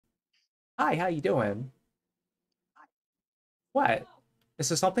Hi, how you doing? What? Is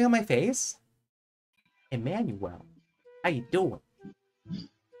there something on my face? Emmanuel, how you doing?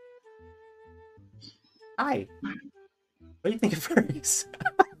 Hi. What do you think of furries?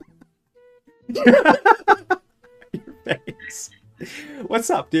 Your face. What's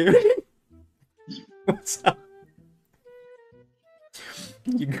up, dude? What's up?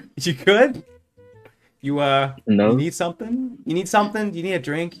 You good? You No, need something? You need something? You need a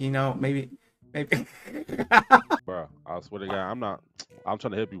drink? You know, maybe. Bro, I swear to God, I'm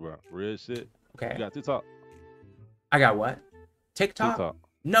trying to help you, bro. Real shit. You Okay. got TikTok? I got what? TikTok? TikTok.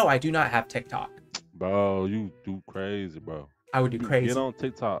 No, I do not have TikTok. Bro, you do crazy, bro. I would do crazy. Get on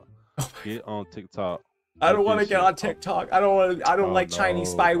TikTok. Get on TikTok. I don't Look want to this get shit on up. TikTok. I don't want to. I don't Oh, like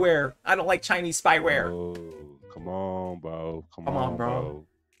Chinese no, spyware. I don't like Chinese spyware. Bro, come on, bro. Come Come on, on, bro. bro.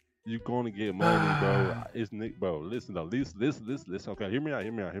 You gonna get money, bro. It's Nick, bro. Listen though. Listen. Okay, hear me out.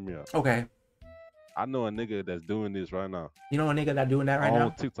 Okay. I know a nigga that's doing this right now. You know a nigga that doing that right on now?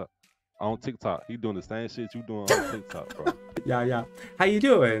 TikTok. On TikTok. He doing the same shit you doing on TikTok, bro. Yeah. How you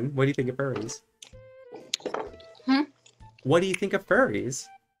doing? What do you think of furries? What do you think of furries?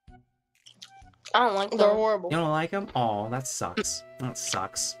 I don't like them. They're horrible. You don't like them? Oh, that sucks. That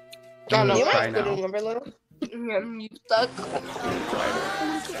sucks. I don't know. You You cry might now. remember little. You stuck.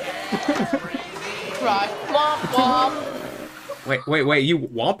 Cry. Womp womp. Wait, you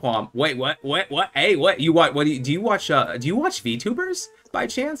womp womp. Wait, what? Hey, what? You what do you watch VTubers by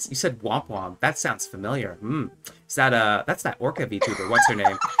chance? You said womp womp. That sounds familiar. Is that that's that orca VTuber. What's her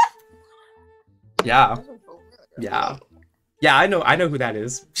name? Yeah. Yeah, I know who that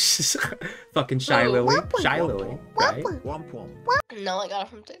is. Fucking Shy Lily. Shy Lily, right? No, I got it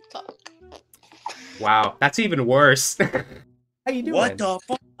from TikTok. Wow, that's even worse. How you doing? What the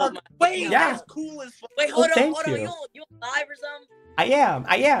fuck? Wait, Yeah. that's cool as fuck. Wait, Oh, hold on, thank hold on. you. You live or something? I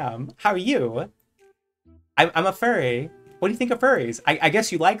am. How are you? I'm a furry. What do you think of furries? I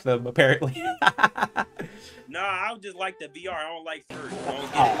guess you like them, apparently. Nah, I just like the VR. I don't like furs. I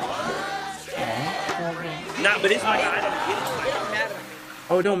don't get it. Nah, but it's like I don't get it.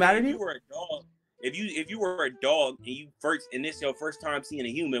 It don't matter to me. Oh, it don't matter to If you you? were a dog, if you were a dog and this your first time seeing a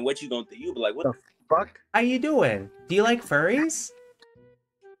human, what you gonna think? You'll be like, what the fuck, How you doing? Do you like furries?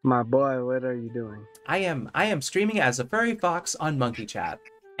 my boy. What are you doing? I am streaming as a furry fox on Monkey Chat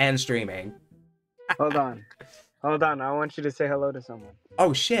and streaming. Hold on. I want you to say hello to someone.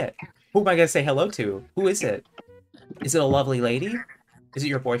 Oh shit. Who am I gonna say hello to? Who is it? Is it a lovely lady? Is it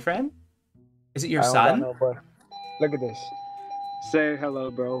your boyfriend? Is it your I don't got son? no boy. Look at this. Say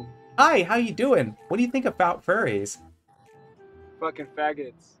hello, bro. Hi, how you doing? What do you think about furries? Fucking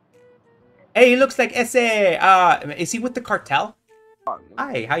faggots. Hey, he looks like S.A. Is he with the cartel?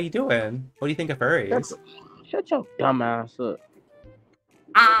 Hi, how you doing? What do you think of furries? Shut your dumb ass up.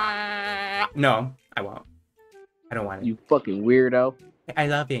 No, I won't. I don't want it. You fucking weirdo. I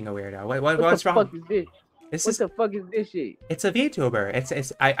love being a weirdo. What What's the wrong? fuck is this? This What is the fuck is this shit? it's a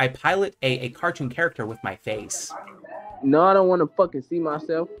VTuber. I pilot a cartoon character with my face. No, I don't want to fucking see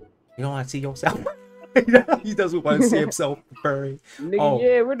myself. You don't want to see yourself? He doesn't want to see himself furry. Nigga, Oh.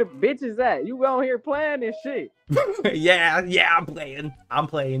 yeah, where the bitches at? You out here playing this shit. yeah, I'm playing. I'm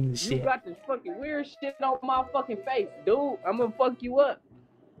playing this You shit. got this fucking weird shit on my fucking face, dude. I'm gonna fuck you up.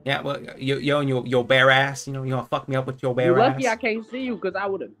 Yeah, well, yo, and your bare ass. You know, you gonna fuck me up with your bare You ass. lucky I can't see you because I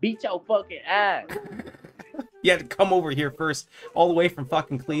would have beat your fucking ass. You had to come over here first, all the way from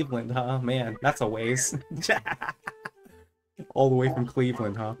fucking Cleveland, huh? Man, that's a ways. All the way from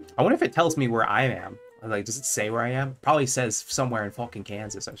Cleveland, huh? I wonder if it tells me where I am. Like, does it say where I am? Probably says somewhere in fucking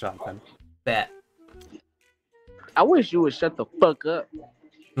Kansas or something. Bet. I wish you would shut the fuck up.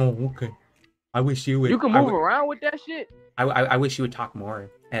 Oh, okay. I wish you would. You can move around with that shit. I wish you would talk more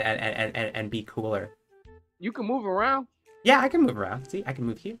and be cooler. You can move around. Yeah, I can move around. See, I can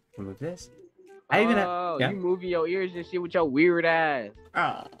move here. I can move this. I even Oh, yeah. you moving your ears and shit with your weird ass.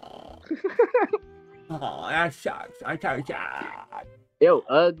 Oh, oh, that sucks. I tell you. Yo,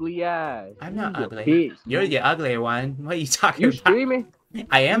 ugly ass. I'm not You ugly. bitch. You're the uglier one. What are you talking You about? streaming?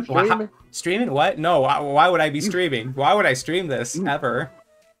 I am. You streaming? Streaming? What? No. Why would I be streaming? Why would I stream this ever?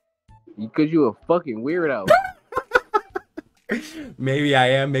 Because you a fucking weirdo. Maybe I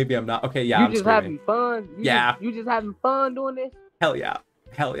am. Maybe I'm not. Okay, yeah, You I'm just streaming. having fun. You just having fun doing this. Hell yeah.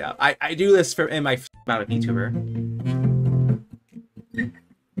 Hell yeah. I do this for in my amount of VTuber.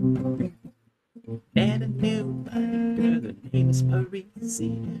 And a new girl, her name is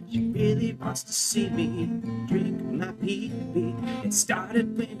Parisi. She really wants to see me drink my pee-pee. It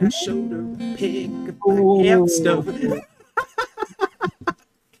started when I showed her a pic of my camp stove.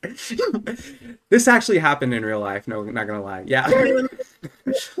 This actually happened in real life. No, not gonna lie. Yeah.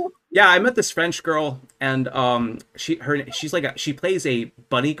 Yeah, I met this French girl, and she plays a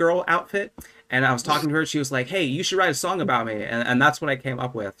bunny girl outfit, and I was talking to her. She was like, "Hey, you should write a song about me," and that's what I came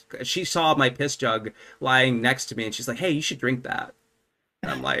up with. She saw my piss jug lying next to me, and she's like, "Hey, you should drink that."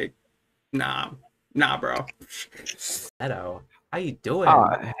 And I'm like, "Nah, bro." Edo, how you doing? Oh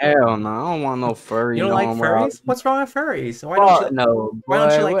hell no! I don't want no furry. You don't like furries? What's wrong with furries? Why don't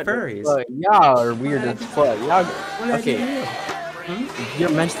you like furries? Y'all are weird as fuck. Y'all What did I do?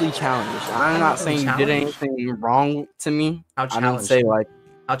 You're mentally challenged. I'm not saying you did anything wrong to me. How I don't say like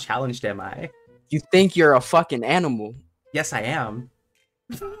how challenged am I? you think you're a fucking animal. Yes, I am.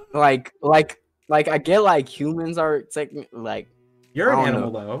 Like I get like humans are like You're I an don't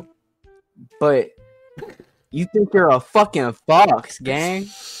animal know. though. But you think you're a fucking fox, gang?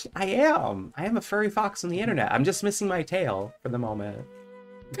 I am. I am a furry fox on the internet. I'm just missing my tail for the moment.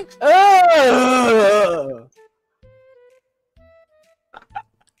 Ugh!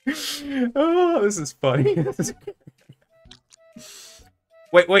 Oh, this is funny.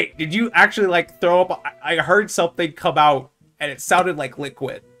 Wait, did you actually like throw up? I heard something come out and it sounded like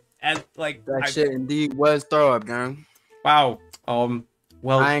liquid. And like That shit indeed was throw up, gang. wow.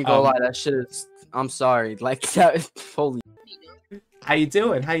 Well, I ain't gonna lie, that shit is. I'm sorry, like that. Holy. how you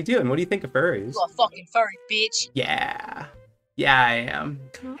doing? How you doing? What do you think of furries? You a fucking furry bitch. Yeah, I am.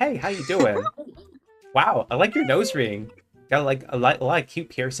 Hey, how you doing? Wow, I like your nose ring. Got like a lot of cute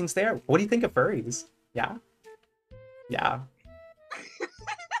piercings there. What do you think of furries? Yeah.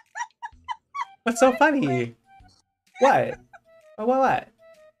 What's so funny? What? Oh, what?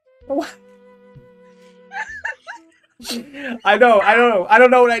 I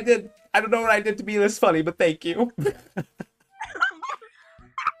don't know what I did. I don't know what I did to be this funny, but thank you.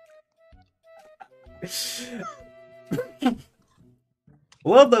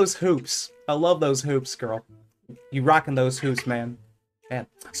 Love those hoops. I love those hoops, girl. You rocking those hoops, man. Man.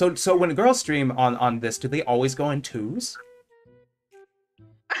 So when girls stream on this, do they always go in twos?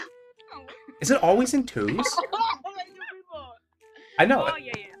 Is it always in twos? I know. Oh,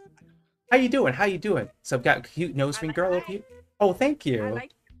 yeah. How you doing? How you doing? So I've got a cute nose ring girl over you. Oh, thank you. I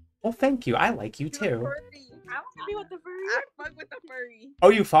like Well, thank you. I like you too. I want to be with the furry. I fuck with the furry. Oh,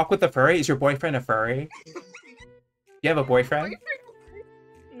 you fuck with the furry? Is your boyfriend a furry? You have a boyfriend?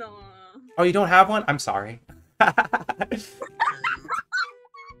 No. Oh, you don't have one? I'm sorry.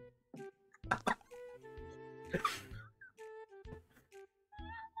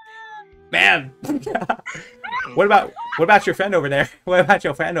 Man. What about your friend over there? What about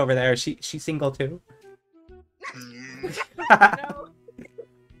your friend over there? Is she single too? No.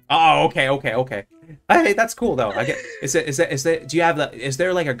 Oh, okay. Hey, that's cool though. I get. Is it? Do you have the? Is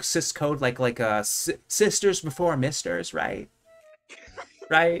there like a cis code like a sisters before misters, right?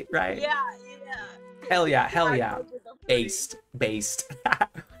 Right. Yeah. Hell yeah. Based.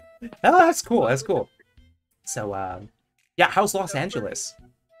 Oh, that's cool. So, yeah. How's Los Angeles?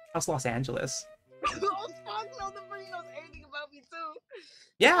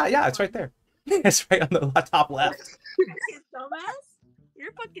 Yeah. It's right there. It's right on the top left. Dumbass.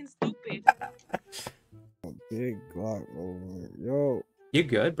 You're fucking stupid. Big Glock over. Yo. You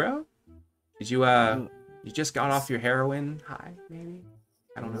good, bro? Did you you just got off your heroin high, maybe?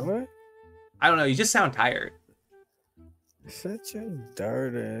 I don't know. What? I don't know. You just sound tired. Shut your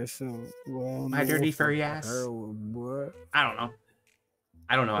dirty ass up. Well, My dirty furry ass. Boy. I don't know.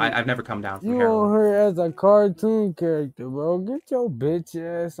 I've never come down from You heroin. on her as a cartoon character, bro. Get your bitch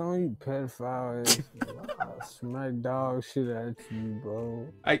ass on, you pedophile ass. I'll smack dog shit at you, bro.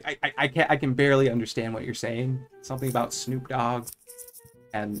 I can barely understand what you're saying. Something about Snoop Dogg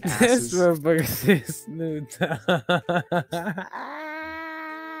and This asses. motherfucker said Snoop Dogg.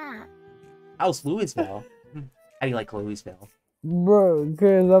 How's Louisville? How do you like Louisville? Bro,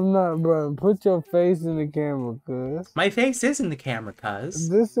 cuz I'm not, bro. Put your face in the camera, cuz. My face is in the camera, cuz.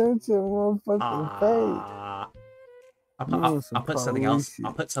 This ain't your motherfucking face. Ah. You want some I'll put something else. police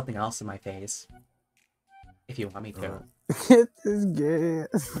I'll put something else in my face. If you want me to. Get this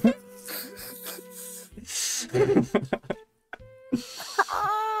gas.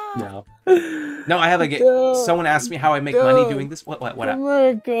 No. No, I have a get. Yo, Someone asked me how I make money doing this. What? Come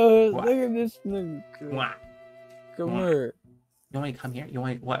here, cuz. What? Look at this nigga, cuz. What? Come What? here. You want me to come here? You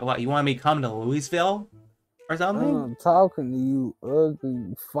want what? You want me to come to Louisville or something? I'm talking to you,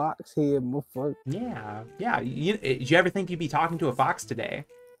 ugly foxhead motherfucker. Yeah. Did you ever think you'd be talking to a fox today,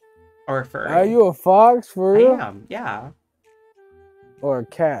 or a furry? Are you a fox for I real? am. Yeah, Or a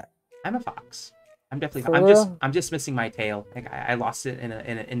cat? I'm a fox. I'm definitely. For real? I'm just missing my tail. Like I lost it in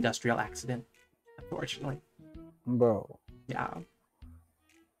an industrial accident, unfortunately. Bro, Yeah.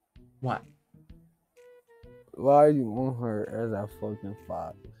 What? why you want her as a fucking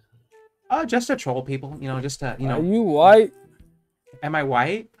fox? Just to troll people, you know, just to, you Are know. you white? Am I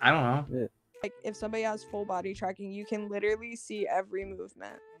white? I don't know. Like if somebody has full body tracking, you can literally see every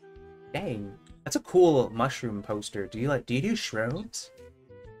movement. Dang, that's a cool mushroom poster. Do you do shrooms?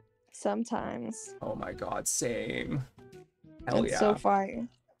 Sometimes. Oh my god, same. Hell It's yeah. so fire.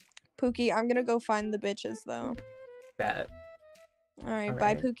 Pookie, I'm gonna go find the bitches though. Bet. Alright,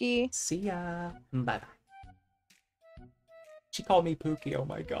 bye Alright. Pookie. See ya. Bye. She called me Pookie. Oh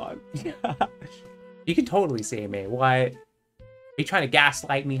my god. You can totally see me. What? Are you trying to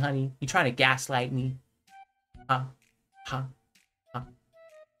gaslight me, honey? You trying to gaslight me? Huh? Huh? Huh?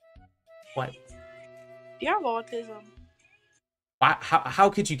 What? You have autism. How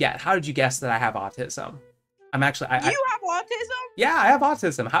could you guess? How did you guess that I have autism? I'm actually. You have autism? Yeah, I have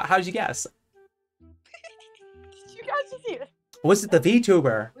autism. How did you guess? You guys just here. Was it the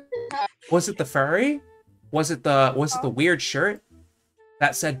VTuber? Was it the furry? Was it the weird shirt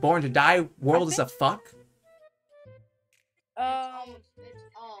that said "Born to Die"? World is a fuck.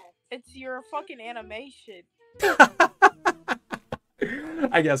 It's your fucking animation.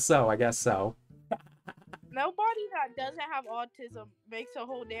 I guess so. I guess so. Nobody that doesn't have autism makes a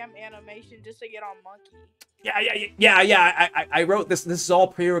whole damn animation just to get on Monkey. Yeah. I wrote this. This is all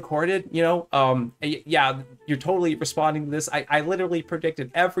pre-recorded. You know. Yeah. You're totally responding to this. I literally predicted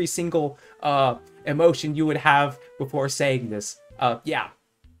every single emotion you would have before saying this. Yeah.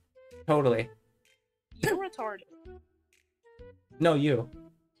 Totally. You're retarded. No, you.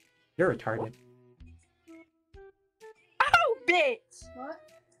 You're retarded. Oh, bitch! What?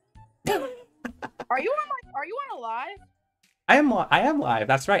 Are you on a live? I am live.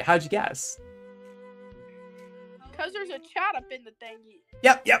 That's right. How'd you guess? Cause there's a chat up in the thingy.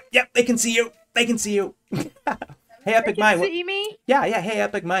 Yep. They can see you. They can see you. Hey, Epic They Mind. can see me? Yeah. Hey,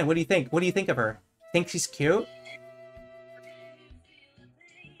 Epic Mind. What do you think? What do you think of her? Think she's cute?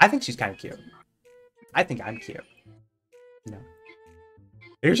 I think she's kind of cute. I think I'm cute. No.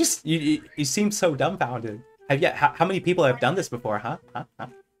 You're just you seem so dumbfounded. How many people have done this before, huh?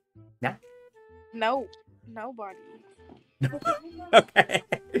 Nah. No, nobody. Okay.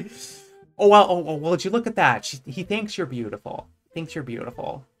 Oh well, did you look at that? He thinks you're beautiful. Thinks you're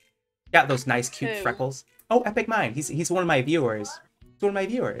beautiful. Got those nice, cute Who? freckles. Oh, Epic Mind. He's one of my viewers. He's one of my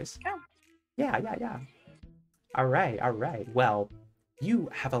viewers. Oh. Yeah. All right. Well, you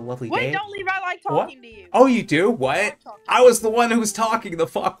have a lovely day. Wait, don't leave. I like talking to you. Oh, you do? What? I was the one who was talking. The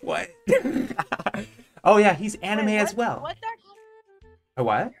fuck? What? Oh yeah, he's anime Wait, as well. What A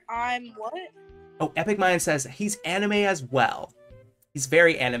what? I'm what? Oh, Epic Mind says he's anime as well. He's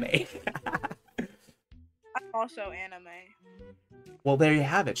very anime. I'm also anime. Well, there you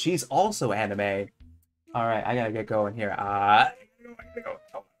have it. She's also anime. All right, I gotta get going here. What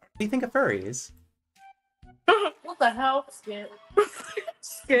do you think of furries? What the hell? Skip.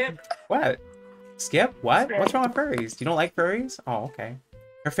 Skip. What? Skip? What? Skip. What's wrong with furries? You don't like furries? Oh, okay.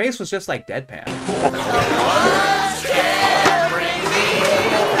 Her face was just like deadpan.